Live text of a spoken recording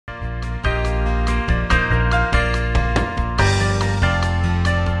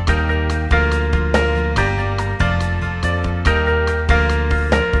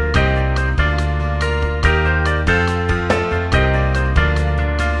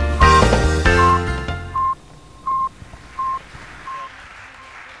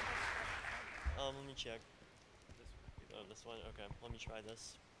try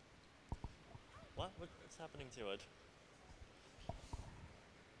this. What's happening to it?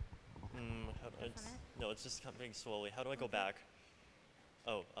 No, it's just coming slowly. How do I go back?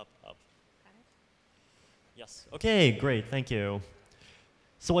 Oh, up. Got it? Yes. Okay, great. Thank you.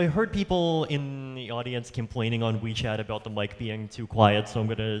 So I heard people in the audience complaining on WeChat about the mic being too quiet, so I'm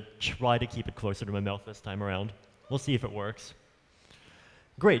going to try to keep it closer to my mouth this time around. We'll see if it works.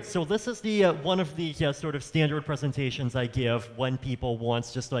 Great, so this is the one of the sort of standard presentations I give when people want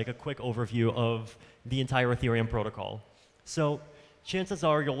just like a quick overview of the entire Ethereum protocol. So chances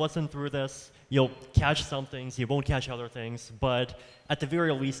are you'll listen through this, you'll catch some things, you won't catch other things, but at the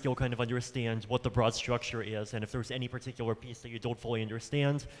very least you'll kind of understand what the broad structure is, and if there's any particular piece that you don't fully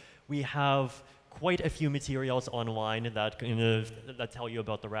understand, we have quite a few materials online that that tell you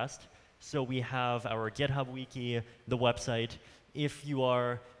about the rest. So we have our GitHub wiki, the website. If you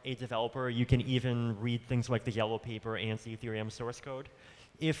are a developer, you can even read things like the yellow paper and the Ethereum source code.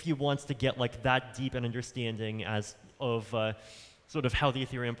 If you want to get like that deep an understanding of sort of how the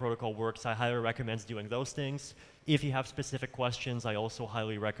Ethereum protocol works, I highly recommend doing those things. If you have specific questions, I also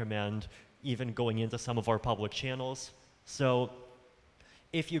highly recommend even going into some of our public channels. So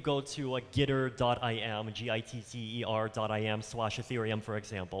if you go to like gitter.im, gitter.im/Ethereum, for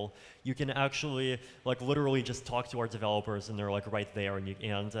example, you can actually like literally just talk to our developers, and they're like right there, and you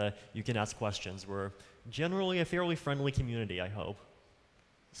can ask questions. We're generally a fairly friendly community, I hope.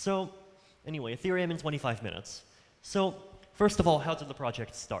 So anyway, Ethereum in 25 minutes. So first of all, how did the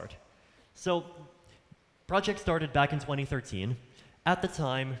project start? So project started back in 2013. At the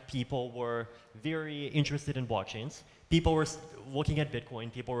time, people were very interested in blockchains. People were looking at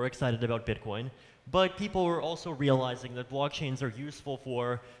Bitcoin, people were excited about Bitcoin, but people were also realizing that blockchains are useful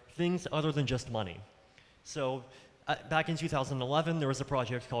for things other than just money. So back in 2011, there was a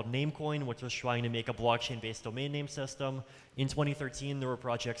project called Namecoin, which was trying to make a blockchain-based domain name system. In 2013, there were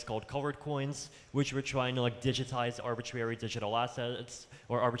projects called colored coins, which were trying to like digitize arbitrary digital assets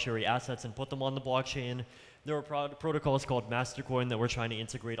or arbitrary assets and put them on the blockchain. There were protocols called mastercoin that were trying to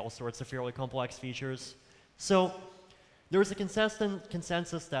integrate all sorts of fairly complex features. So there was a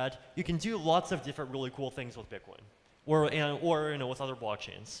consensus that you can do lots of different really cool things with Bitcoin, or with other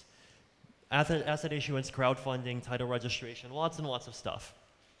blockchains. Asset issuance, crowdfunding, title registration, lots and lots of stuff.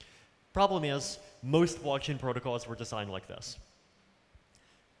 Problem is, most blockchain protocols were designed like this.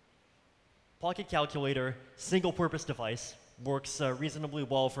 Pocket calculator, single purpose device, works reasonably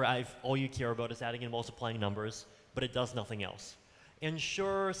well for all you care about is adding and multiplying numbers, but it does nothing else. And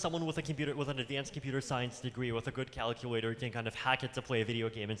sure, someone with an advanced computer science degree with a good calculator can kind of hack it to play a video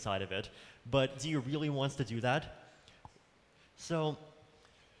game inside of it, but do you really want to do that? So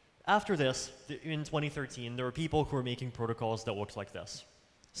after this, in 2013, there were people who were making protocols that looked like this.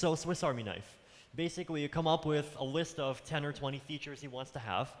 So Swiss Army knife. Basically, you come up with a list of 10 or 20 features he wants to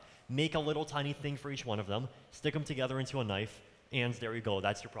have, make a little tiny thing for each one of them, stick them together into a knife, and there you go,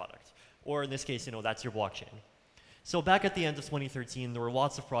 that's your product. Or in this case, that's your blockchain. So back at the end of 2013, there were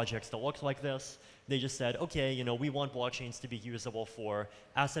lots of projects that looked like this. They just said, okay, we want blockchains to be usable for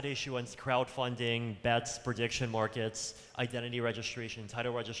asset issuance, crowdfunding, bets, prediction markets, identity registration,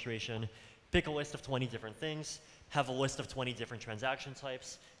 title registration. Pick a list of 20 different things, have a list of 20 different transaction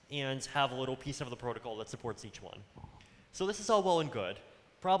types, and have a little piece of the protocol that supports each one. So this is all well and good.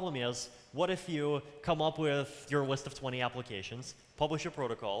 Problem is, what if you come up with your list of 20 applications, publish a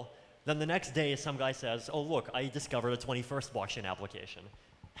protocol, then the next day some guy says, oh look, I discovered a 21st blockchain application.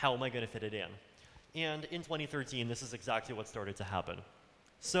 How am I going to fit it in? And in 2013, this is exactly what started to happen.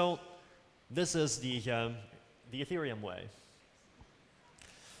 So this is the Ethereum way.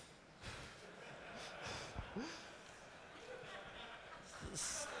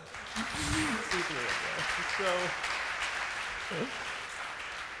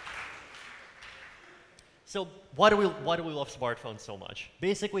 So why do we love smartphones so much?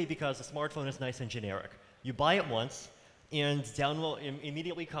 Basically because a smartphone is nice and generic. You buy it once, and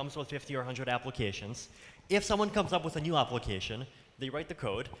immediately comes with 50 or 100 applications. If someone comes up with a new application, they write the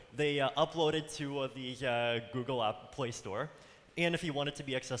code, they upload it to the Google App Play Store, and if you want it to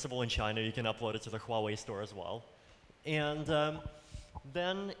be accessible in China, you can upload it to the Huawei store as well. And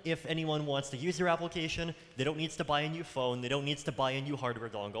then if anyone wants to use your application, they don't need to buy a new phone, they don't need to buy a new hardware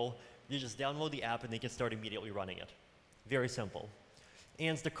dongle. You just download the app and they can start immediately running it. Very simple.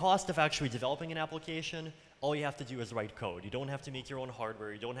 And the cost of actually developing an application, all you have to do is write code. You don't have to make your own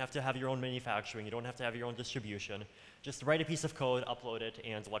hardware, you don't have to have your own manufacturing, you don't have to have your own distribution. Just write a piece of code, upload it,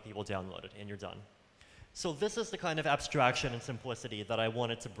 and let people download it, and you're done. So this is the kind of abstraction and simplicity that I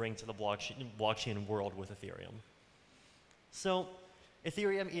wanted to bring to the blockchain world with Ethereum. So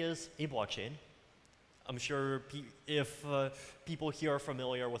Ethereum is a blockchain. I'm sure if people here are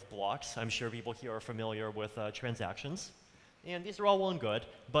familiar with blocks, I'm sure people here are familiar with transactions. And these are all well and good,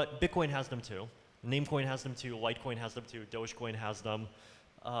 but Bitcoin has them too. Namecoin has them too, Litecoin has them too, Dogecoin has them.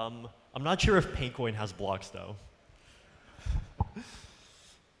 I'm not sure if Paycoin has blocks though. I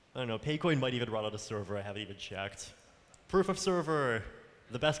don't know, Paycoin might even run on a server, I haven't even checked. Proof of server,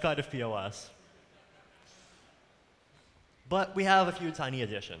 the best kind of POS. But we have a few tiny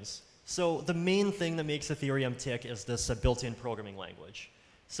additions. So the main thing that makes Ethereum tick is this built-in programming language.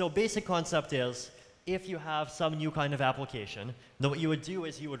 So basic concept is, if you have some new kind of application, then what you would do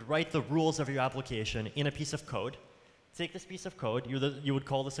is you would write the rules of your application in a piece of code. Take this piece of code, you would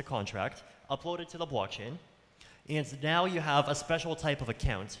call this a contract, upload it to the blockchain, and now you have a special type of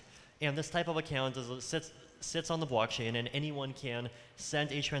account. And this type of account sits on the blockchain, and anyone can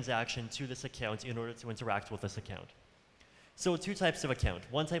send a transaction to this account in order to interact with this account. So two types of account.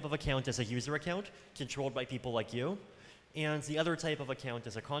 One type of account is a user account, controlled by people like you. And the other type of account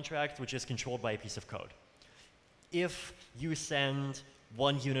is a contract, which is controlled by a piece of code. If you send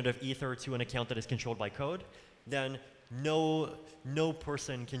 1 unit of Ether to an account that is controlled by code, then no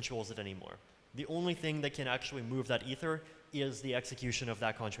person controls it anymore. The only thing that can actually move that Ether is the execution of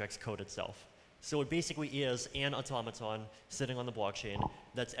that contract's code itself. So it basically is an automaton sitting on the blockchain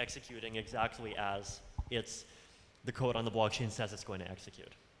that's executing exactly as the code on the blockchain says it's going to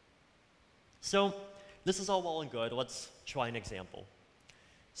execute. So this is all well and good. Let's try an example.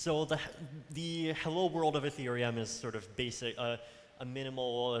 So the hello world of Ethereum is sort of basic, a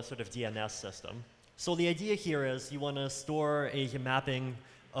minimal sort of DNS system. So the idea here is you want to store a mapping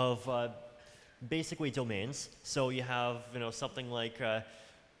of basically domains. So you have something like I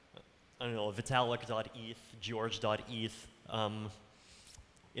don't know, Vitalik.eth, George.eth,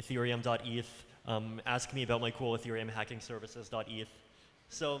 Ethereum.eth, ask me about my cool Ethereum hacking services.eth.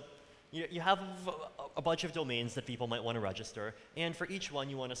 So you have a bunch of domains that people might want to register, and for each one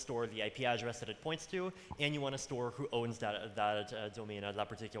you want to store the IP address that it points to, and you want to store who owns that domain at that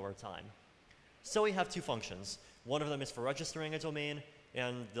particular time. So we have two functions. One of them is for registering a domain,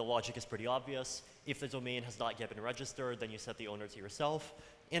 and the logic is pretty obvious. If the domain has not yet been registered, then you set the owner to yourself.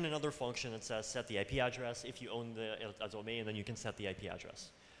 And another function that says set the IP address. If you own a domain, then you can set the IP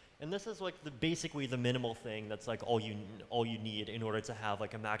address. And this is like basically the minimal thing that's like all you need in order to have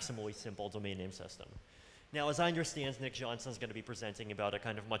like a maximally simple domain name system. Now, as I understand, Nick Johnson is going to be presenting about a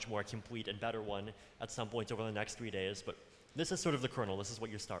kind of much more complete and better one at some point over the next 3 days, but this is sort of the kernel. This is what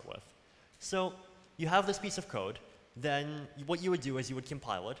you start with. So you have this piece of code. Then what you would do is you would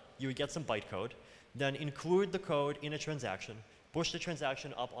compile it. You would get some bytecode, then include the code in a transaction, push the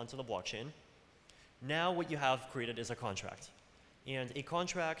transaction up onto the blockchain. Now what you have created is a contract. And a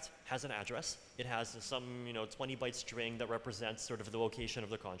contract has an address. It has some 20-byte string that represents sort of the location of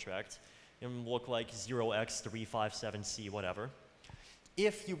the contract. It will look like 0x357c, whatever.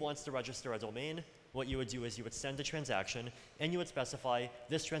 If you want to register a domain, what you would do is you would send a transaction, and you would specify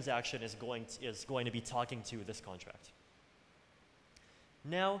this transaction is going to be talking to this contract.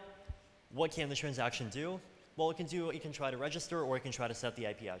 Now, what can the transaction do? Well, it can try to register, or it can try to set the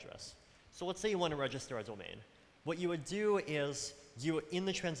IP address. So let's say you want to register a domain. What you would do is, in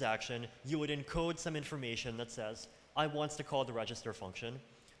the transaction, you would encode some information that says, I want to call the register function,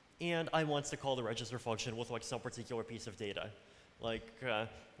 and I want to call the register function with like some particular piece of data, like, I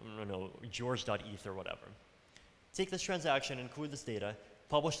don't know, George.eth or whatever. Take this transaction, include this data,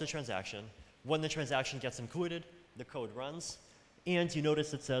 publish the transaction. When the transaction gets included, the code runs, and you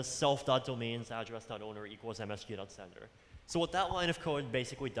notice it says self.domains address.owner equals msg.sender. So what that line of code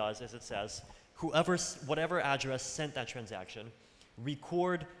basically does is it says, whatever address sent that transaction,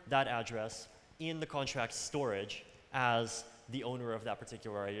 record that address in the contract storage as the owner of that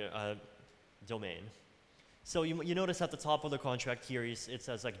particular domain. So you notice at the top of the contract here, it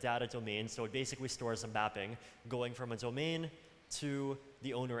says like data domain, so it basically stores a mapping going from a domain to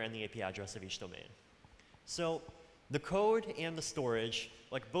the owner and the IP address of each domain. So the code and the storage,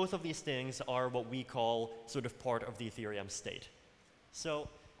 like both of these things are what we call sort of part of the Ethereum state. So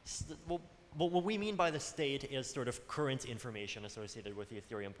what we mean by the state is sort of current information associated with the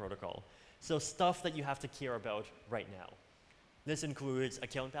Ethereum protocol. So stuff that you have to care about right now. This includes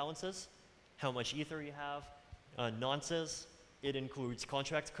account balances, how much Ether you have, nonces, it includes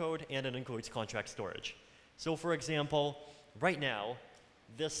contract code, and it includes contract storage. So for example, right now,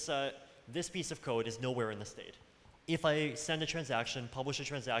 this piece of code is nowhere in the state. If I send a transaction, publish a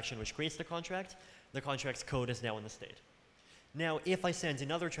transaction which creates the contract's code is now in the state. Now, if I send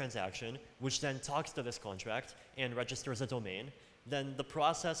another transaction, which then talks to this contract and registers a domain, then the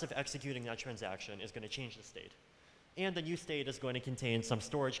process of executing that transaction is going to change the state. And the new state is going to contain some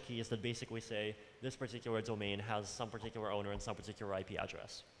storage keys that basically say this particular domain has some particular owner and some particular IP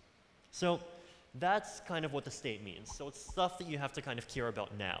address. So that's kind of what the state means. So it's stuff that you have to kind of care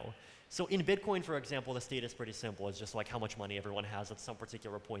about now. So in Bitcoin, for example, the state is pretty simple. It's just like how much money everyone has at some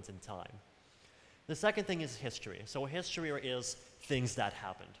particular point in time. The second thing is history. So history is things that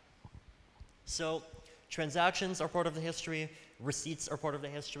happened. So transactions are part of the history. Receipts are part of the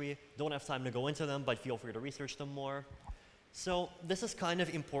history. Don't have time to go into them, but feel free to research them more. So this is kind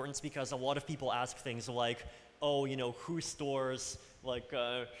of important because a lot of people ask things like, oh, you know, who stores like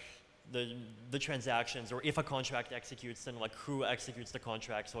the transactions, or if a contract executes, then like who executes the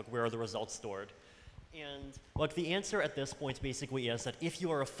contract, so like where are the results stored? And like the answer at this point basically is that if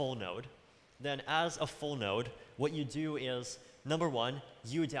you are a full node, then as a full node, what you do is, number one,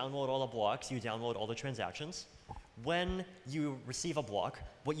 you download all the blocks, you download all the transactions. When you receive a block,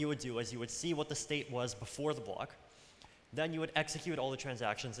 what you would do is you would see what the state was before the block, then you would execute all the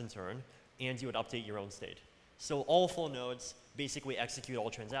transactions in turn, and you would update your own state. So all full nodes basically execute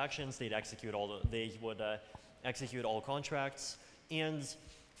all transactions, they would execute all contracts, and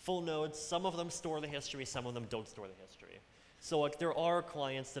full nodes, some of them store the history, some of them don't store the history. So like there are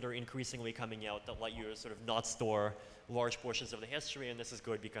clients that are increasingly coming out that let you sort of not store large portions of the history, and this is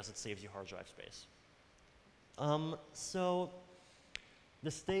good because it saves you hard drive space. So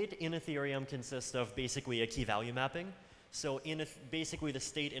the state in Ethereum consists of basically a key value mapping. So basically the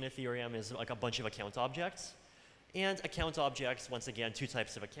state in Ethereum is like a bunch of account objects. And account objects, once again, two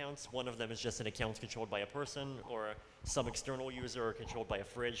types of accounts. One of them is just an account controlled by a person or some external user, controlled by a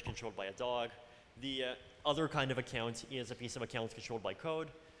fridge, controlled by a dog. The other kind of account is a piece of account controlled by code.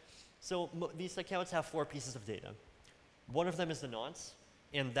 So these accounts have 4 pieces of data. One of them is the nonce,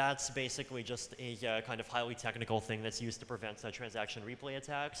 and that's basically just a kind of highly technical thing that's used to prevent transaction replay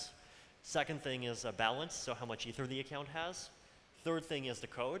attacks. Second thing is a balance, so how much ether the account has. Third thing is the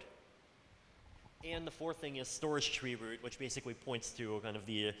code. And the fourth thing is storage tree root, which basically points to kind of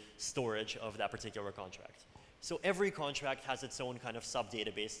the storage of that particular contract. So every contract has its own kind of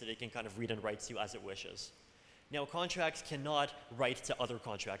sub-database that it can kind of read and write to as it wishes. Now, contracts cannot write to other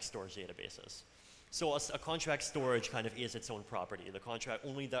contract storage databases. So a contract storage kind of is its own property. The contract,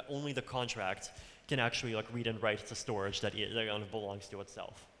 only the contract can actually like read and write to storage that kind of belongs to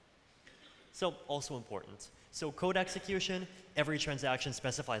itself. So also important. So code execution, every transaction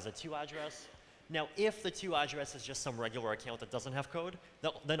specifies a to address. Now, if the to address is just some regular account that doesn't have code,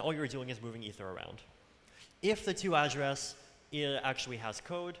 then all you're doing is moving ether around. If the to address actually has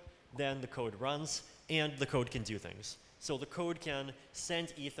code, then the code runs, and the code can do things. So the code can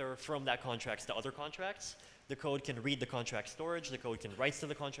send ether from that contract to other contracts. The code can read the contract storage. The code can write to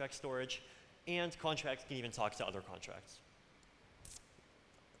the contract storage. And contracts can even talk to other contracts.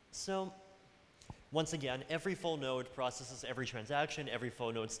 So once again, every full node processes every transaction. Every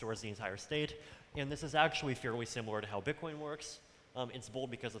full node stores the entire state. And this is actually fairly similar to how Bitcoin works. It's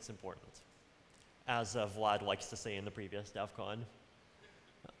bold because it's important, as Vlad likes to say in the previous Devcon.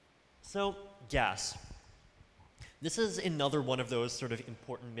 So gas. This is another one of those sort of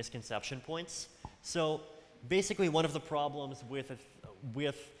important misconception points. So basically one of the problems with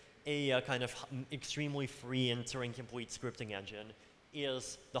a kind of extremely free and Turing-complete scripting engine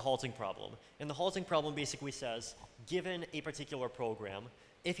is the halting problem. And the halting problem basically says, given a particular program,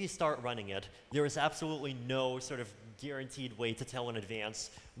 if you start running it, there is absolutely no sort of guaranteed way to tell in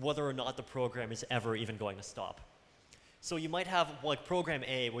advance whether or not the program is ever even going to stop. So you might have like program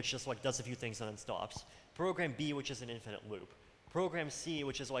A, which just like does a few things and then stops. Program B, which is an infinite loop. Program C,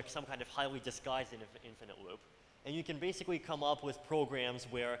 which is like some kind of highly disguised infinite loop. And you can basically come up with programs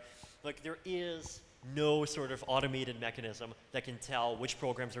where like there is no sort of automated mechanism that can tell which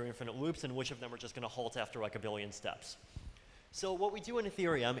programs are infinite loops and which of them are just going to halt after like a billion steps. So what we do in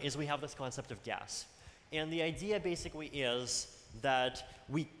Ethereum is we have this concept of gas. And the idea basically is that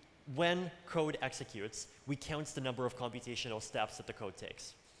when code executes, we count the number of computational steps that the code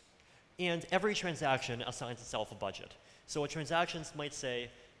takes. And every transaction assigns itself a budget. So a transaction might say,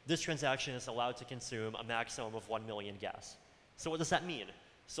 this transaction is allowed to consume a maximum of 1 million gas. So what does that mean?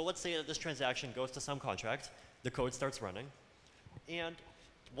 So let's say that this transaction goes to some contract, the code starts running, and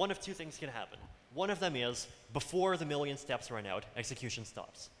one of two things can happen. One of them is, before the million steps run out, execution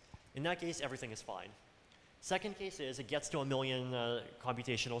stops. In that case, everything is fine. Second case is, it gets to 1 million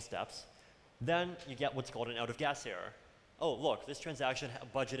computational steps. Then you get what's called an out-of-gas error. Oh, look, this transaction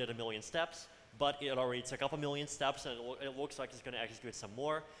budgeted 1 million steps, but it already took up 1 million steps, and it looks like it's going to execute some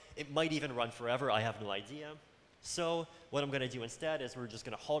more. It might even run forever. I have no idea. So what I'm going to do instead is we're just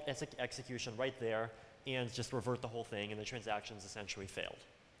going to halt execution right there and just revert the whole thing, and the transaction's essentially failed.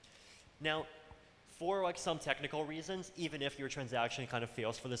 Now, for like some technical reasons, even if your transaction kind of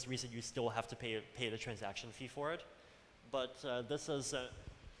fails for this reason, you still have to pay the transaction fee for it. But this is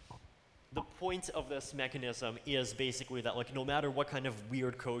the point of this mechanism is basically that like no matter what kind of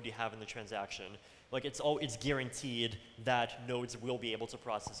weird code you have in the transaction, like it's guaranteed that nodes will be able to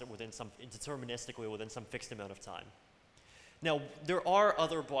process it within deterministically within some fixed amount of time. Now, there are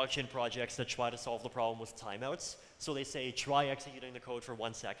other blockchain projects that try to solve the problem with timeouts. So they say try executing the code for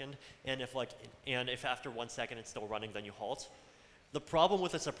 1 second, and if after 1 second it's still running, then you halt. The problem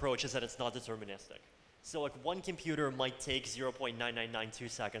with this approach is that it's not deterministic. So like one computer might take 0.9992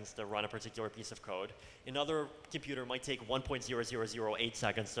 seconds to run a particular piece of code. Another computer might take 1.0008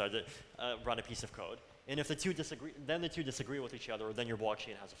 seconds to run a piece of code. And if the two disagree with each other, then your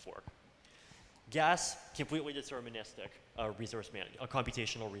blockchain has a fork. Gas, completely deterministic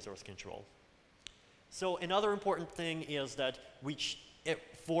computational resource control. So another important thing is that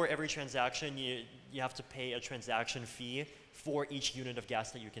for every transaction, you have to pay a transaction fee for each unit of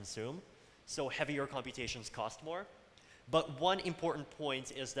gas that you consume. So heavier computations cost more. But one important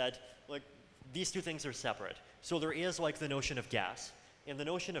point is that like these two things are separate. So there is like the notion of gas. And the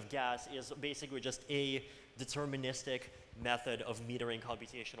notion of gas is basically just a deterministic method of metering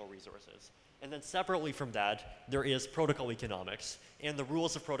computational resources. And then separately from that, there is protocol economics. And the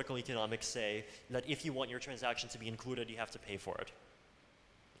rules of protocol economics say that if you want your transaction to be included, you have to pay for it.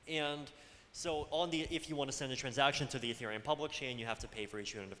 And so if you want to send a transaction to the Ethereum public chain, you have to pay for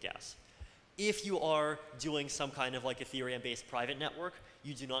each unit of gas. If you are doing some kind of like Ethereum-based private network,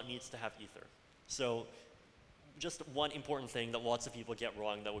 you do not need to have Ether. So just one important thing that lots of people get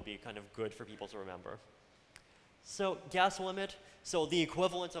wrong that would be kind of good for people to remember. So gas limit, so the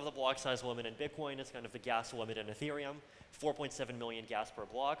equivalent of the block size limit in Bitcoin is kind of the gas limit in Ethereum, 4.7 million gas per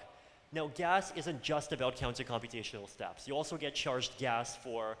block. Now gas isn't just about counting computational steps. You also get charged gas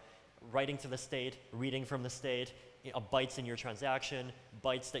for writing to the state, reading from the state, bytes in your transaction,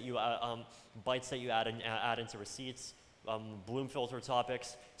 bytes that you add into receipts, Bloom filter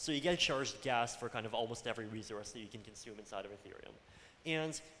topics. So you get charged gas for kind of almost every resource that you can consume inside of Ethereum.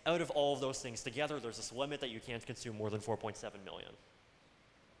 And out of all of those things together, there's this limit that you can't consume more than 4.7 million.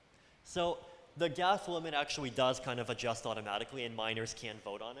 So the gas limit actually does kind of adjust automatically, and miners can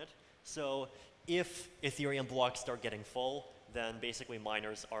vote on it. So if Ethereum blocks start getting full, then basically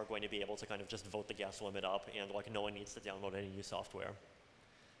miners are going to be able to kind of just vote the gas limit up, and like no one needs to download any new software.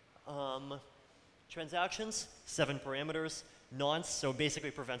 Transactions, 7 parameters. Nonce, so basically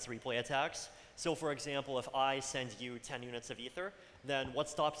prevents replay attacks. So for example, if I send you 10 units of Ether, then what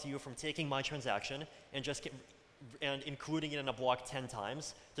stops you from taking my transaction and including it in a block 10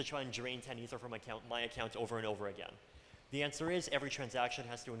 times to try and drain 10 Ether from my account over and over again? The answer is every transaction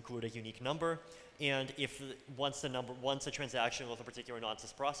has to include a unique number, and once a transaction with a particular nonce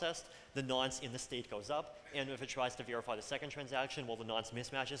is processed, the nonce in the state goes up, and if it tries to verify the second transaction, well, the nonce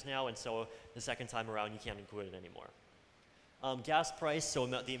mismatches now, and so the second time around you can't include it anymore. Gas price, so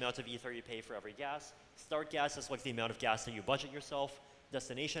the amount of Ether you pay for every gas. Start gas is like the amount of gas that you budget yourself.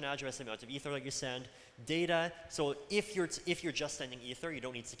 Destination address, the amount of Ether that you send. Data, so if you're just sending Ether, you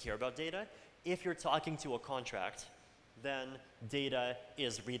don't need to care about data. If you're talking to a contract, then data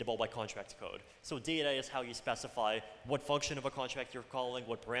is readable by contract code. So data is how you specify what function of a contract you're calling,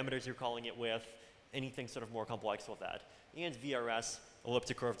 what parameters you're calling it with, anything sort of more complex with that. And VRS,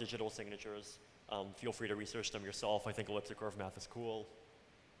 elliptic curve digital signatures. Feel free to research them yourself. I think elliptic curve math is cool.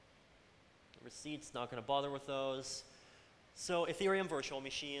 Receipts, not going to bother with those. So Ethereum virtual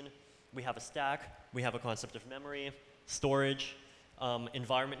machine, we have a stack, we have a concept of memory, storage,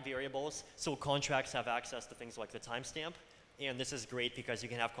 environment variables. So contracts have access to things like the timestamp. And this is great because you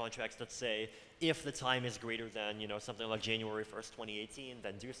can have contracts that say, if the time is greater than something like January 1st, 2018,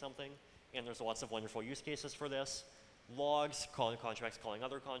 then do something. And there's lots of wonderful use cases for this. Logs, contracts calling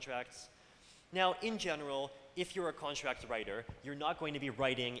other contracts. Now, in general, if you're a contract writer, you're not going to be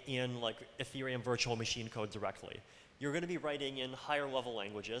writing in like Ethereum virtual machine code directly. You're going to be writing in higher level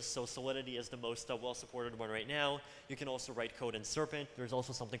languages, so Solidity is the most well-supported one right now. You can also write code in Serpent. There's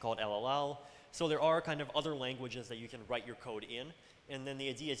also something called LLL. So there are kind of other languages that you can write your code in, and then the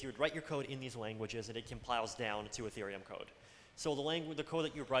idea is you would write your code in these languages and it compiles down to Ethereum code. So the code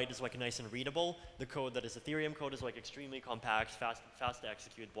that you write is like nice and readable. The code that is Ethereum code is like extremely compact, fast to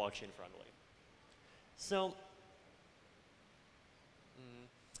execute, blockchain friendly. So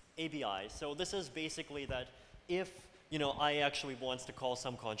ABI. So this is basically that if I actually wants to call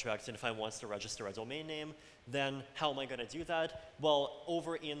some contracts and if I wants to register a domain name, then how am I going to do that? Well,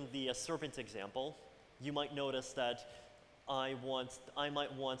 over in the Serpent example, you might notice that I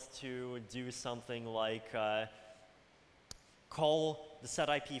might want to do something like call the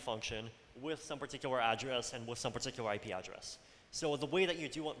setIP function with some particular address and with some particular IP address. So the way that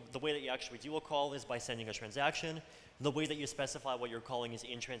you actually do a call is by sending a transaction. The way that you specify what you're calling is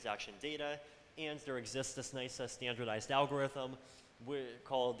in transaction data, and there exists this nice standardized algorithm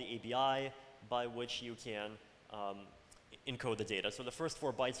called the ABI by which you can encode the data. So the first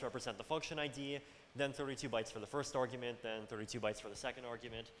 4 bytes represent the function ID, then 32 bytes for the first argument, then 32 bytes for the second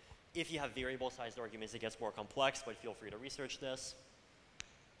argument. If you have variable-sized arguments, it gets more complex, but feel free to research this.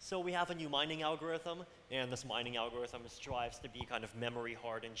 So we have a new mining algorithm, and this mining algorithm strives to be kind of memory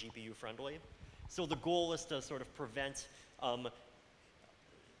hard and GPU friendly. So the goal is to sort of prevent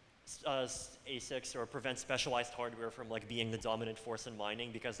ASICs or prevent specialized hardware from like being the dominant force in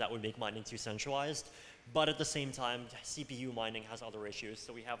mining, because that would make mining too centralized. But at the same time, CPU mining has other issues.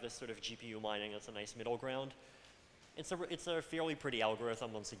 So we have this sort of GPU mining that's a nice middle ground. It's a fairly pretty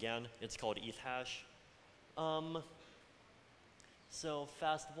algorithm once again. It's called ETH hash. So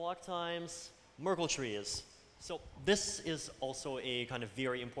fast block times, Merkle trees. So this is also a kind of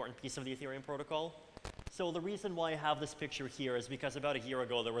very important piece of the Ethereum protocol. So the reason why I have this picture here is because about a year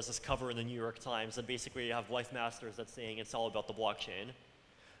ago there was this cover in the New York Times that basically you have Life Masters that's saying it's all about the blockchain.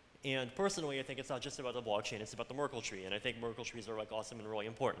 And personally, I think it's not just about the blockchain, it's about the Merkle tree. And I think Merkle trees are like awesome and really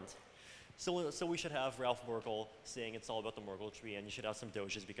important. So we should have Ralph Merkle saying it's all about the Merkle tree, and you should have some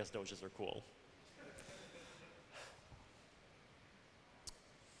Doges because Doges are cool.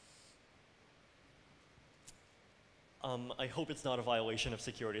 I hope it's not a violation of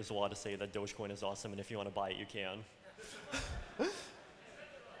securities law to say that Dogecoin is awesome, and if you want to buy it, you can.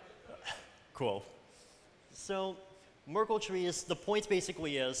 Cool. So Merkle trees, the point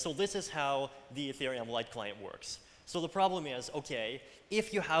basically is, so this is how the Ethereum Lite client works. So the problem is, okay,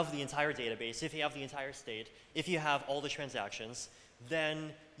 if you have the entire database, if you have the entire state, if you have all the transactions,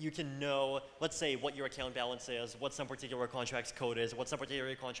 then you can know, let's say, what your account balance is, what some particular contract's code is, what some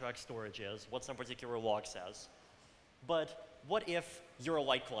particular contract storage is, what some particular log says. But what if you're a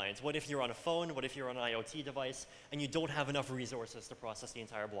light client? What if you're on a phone? What if you're on an IoT device and you don't have enough resources to process the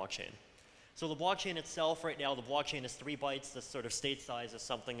entire blockchain? So the blockchain itself, right now, the blockchain is 3 bytes. The sort of state size is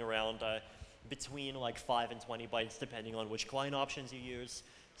something around between like 5 and 20 bytes, depending on which client options you use.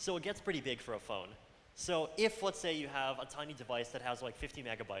 So it gets pretty big for a phone. So if, let's say, you have a tiny device that has like 50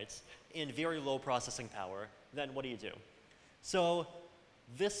 megabytes in very low processing power, then what do? So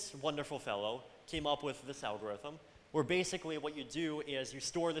this wonderful fellow came up with this algorithm, where basically what you do is you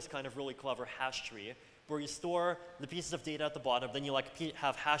store this kind of really clever hash tree, where you store the pieces of data at the bottom, then you like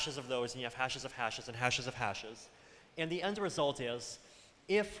have hashes of those, and you have hashes of hashes and hashes of hashes. And the end result is,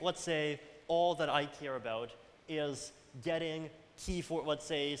 if, let's say, all that I care about is getting key for, let's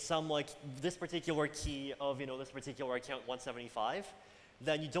say, some like this particular key of, this particular account 175,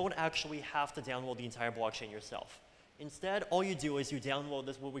 then you don't actually have to download the entire blockchain yourself. Instead, all you do is you download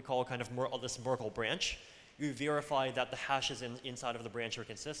this, what we call kind of this Merkle branch. You verify that the hashes inside of the branch are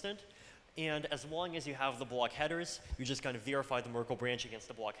consistent. And as long as you have the block headers, you just kind of verify the Merkle branch against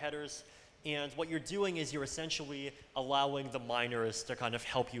the block headers. And what you're doing is you're essentially allowing the miners to kind of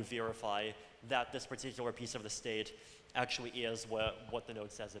help you verify that this particular piece of the state actually is what the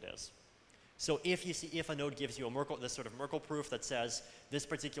node says it is. So if a node gives you this sort of Merkle proof that says this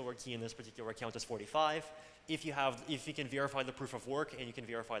particular key in this particular account is 45, if you can verify the proof of work and you can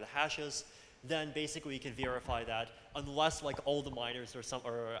verify the hashes, then basically you can verify that unless like all the miners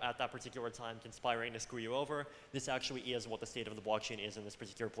are at that particular time conspiring to screw you over, this actually is what the state of the blockchain is in this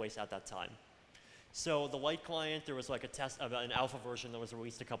particular place at that time. So the Lite client, there was like a test of an alpha version that was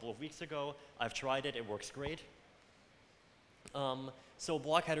released a couple of weeks ago. I've tried it, it works great. So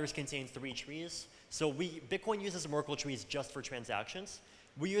block headers contain 3 trees. So Bitcoin uses Merkle trees just for transactions.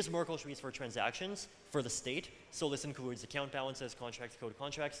 We use Merkle trees for transactions for the state. So this includes account balances, contract code,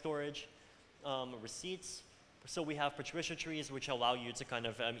 contract storage, receipts. So we have Patricia trees, which allow you to kind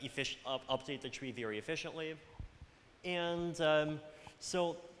of update the tree very efficiently. And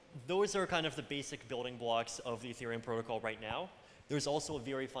so those are kind of the basic building blocks of the Ethereum protocol right now. There's also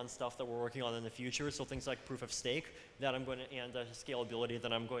very fun stuff that we're working on in the future, so things like proof of stake that I'm going to, and scalability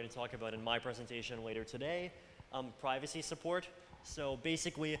that I'm going to talk about in my presentation later today. Privacy support. So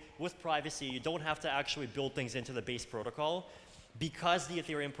basically, with privacy, you don't have to actually build things into the base protocol. Because the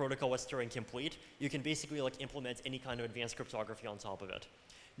Ethereum protocol is Turing complete, you can basically like implement any kind of advanced cryptography on top of it.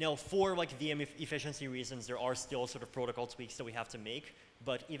 Now, for like VM efficiency reasons, there are still sort of protocol tweaks that we have to make,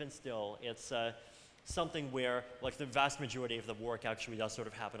 but even still, it's something where like the vast majority of the work actually does sort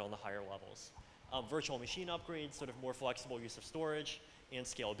of happen on the higher levels. Virtual machine upgrades, sort of more flexible use of storage and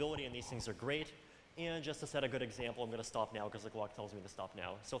scalability, and these things are great. And just to set a good example, I'm going to stop now because the clock tells me to stop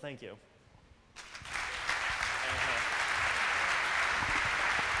now. So thank you.